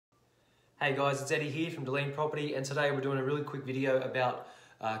Hey guys, it's Eddie here from DilleenProperty, and today we're doing a really quick video about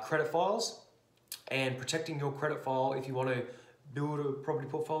credit files and protecting your credit file if you want to build a property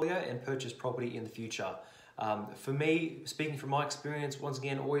portfolio and purchase property in the future. For me, speaking from my experience, once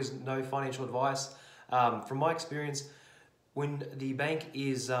again, always no financial advice. From my experience, when the bank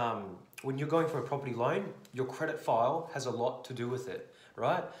is, when you're going for a property loan, your credit file has a lot to do with it,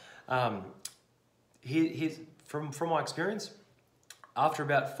 right? From my experience, after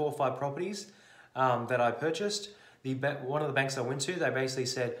about 4 or 5 properties that I purchased, one of the banks I went to, they basically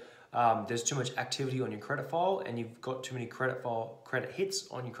said, there's too much activity on your credit file and you've got too many credit hits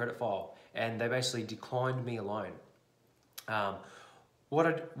on your credit file. And they basically declined me a loan.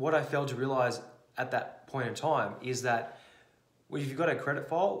 What I failed to realize at that point in time is that if you've got a credit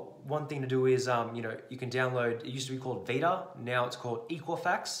file, one thing to do is, you can download, it used to be called Vita, now it's called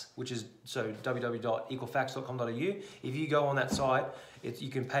Equifax, which is, so www.equifax.com.au. If you go on that site, you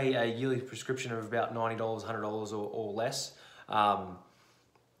can pay a yearly prescription of about $90, $100 or less. But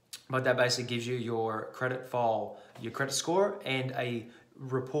that basically gives you your credit file, your credit score, and a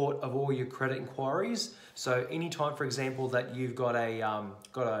report of all your credit inquiries. So anytime, for example, that you've got a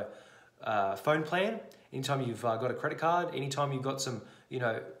phone plan, anytime you've got a credit card, anytime you've got some,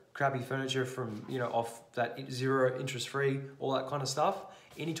 crappy furniture from, off that 0 interest free, all that kind of stuff.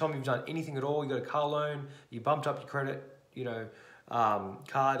 Anytime you've done anything at all, you got a car loan, you bumped up your credit,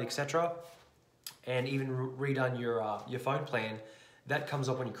 card, etc., and even redone your phone plan, that comes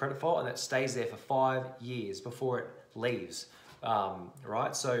up on your credit file and that stays there for 5 years before it leaves,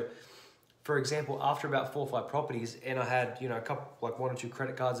 right? So, for example, after about 4 or 5 properties, and I had, a couple, like 1 or 2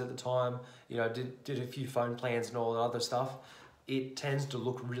 credit cards at the time, did a few phone plans and all that other stuff, it tends to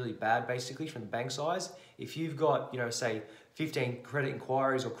look really bad basically from the bank size. If you've got, say 15 credit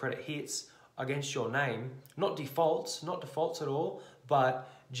inquiries or credit hits against your name, not defaults at all, but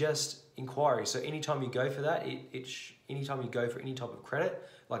just inquiries. So anytime you go for that, anytime you go for any type of credit,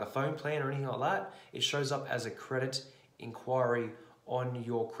 like a phone plan or anything like that, it shows up as a credit inquiry on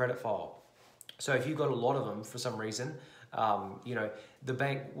your credit file. So if you've got a lot of them for some reason, the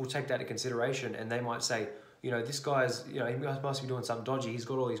bank will take that into consideration and they might say, this guy's, he must be doing something dodgy. He's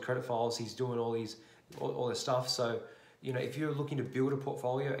got all these credit files. He's doing all this stuff. So, if you're looking to build a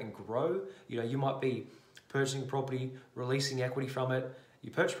portfolio and grow, you might be purchasing property, releasing equity from it. You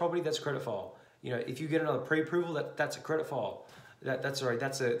purchase property, that's a credit file. If you get another pre-approval, that's a credit file. That's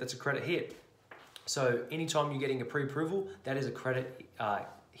a credit hit. So anytime you're getting a pre-approval, that is a credit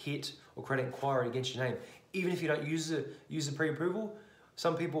hit or credit inquiry against your name. Even if you don't use the pre-approval,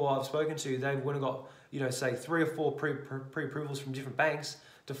 some people I've spoken to, they've went and got, say 3 or 4 pre-approvals from different banks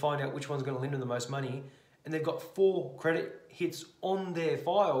to find out which one's going to lend them the most money. And they've got 4 credit hits on their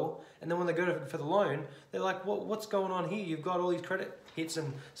file. And then when they go for the loan, they're like, what's going on here? You've got all these credit hits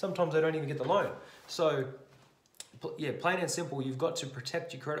and sometimes they don't even get the loan. So yeah, plain and simple, you've got to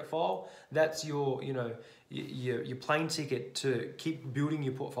protect your credit file. That's your, your plane ticket to keep building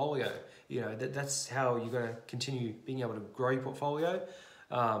your portfolio. That's how you're going to continue being able to grow your portfolio.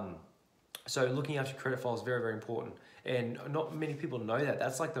 So looking after your credit file is very, very important. And not many people know that.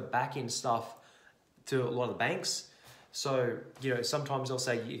 That's like the back end stuff to a lot of the banks. So, sometimes they'll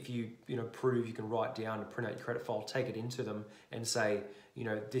say if you, prove you can write down and print out your credit file, take it into them and say,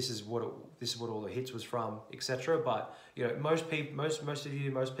 this is what all the hits was from, etc. But, most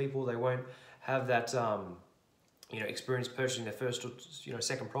people, they won't have that, experience purchasing their first or,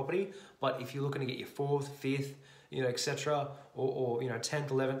 second property. But if you're looking to get your 4th, 5th, etc., or 10th,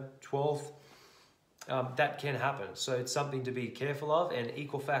 11th, 12th, that can happen. So it's something to be careful of. And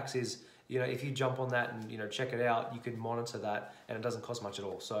Equifax is, if you jump on that and, check it out, you can monitor that and it doesn't cost much at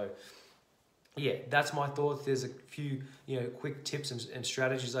all. So yeah, that's my thoughts. There's a few, quick tips and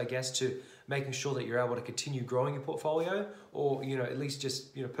strategies, I guess, to making sure that you're able to continue growing your portfolio or, at least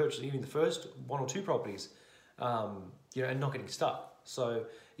just, purchasing even the first 1 or 2 properties, and not getting stuck. So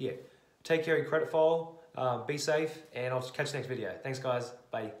yeah, take care of your credit file, be safe, and I'll catch you next video. Thanks guys,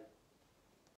 bye.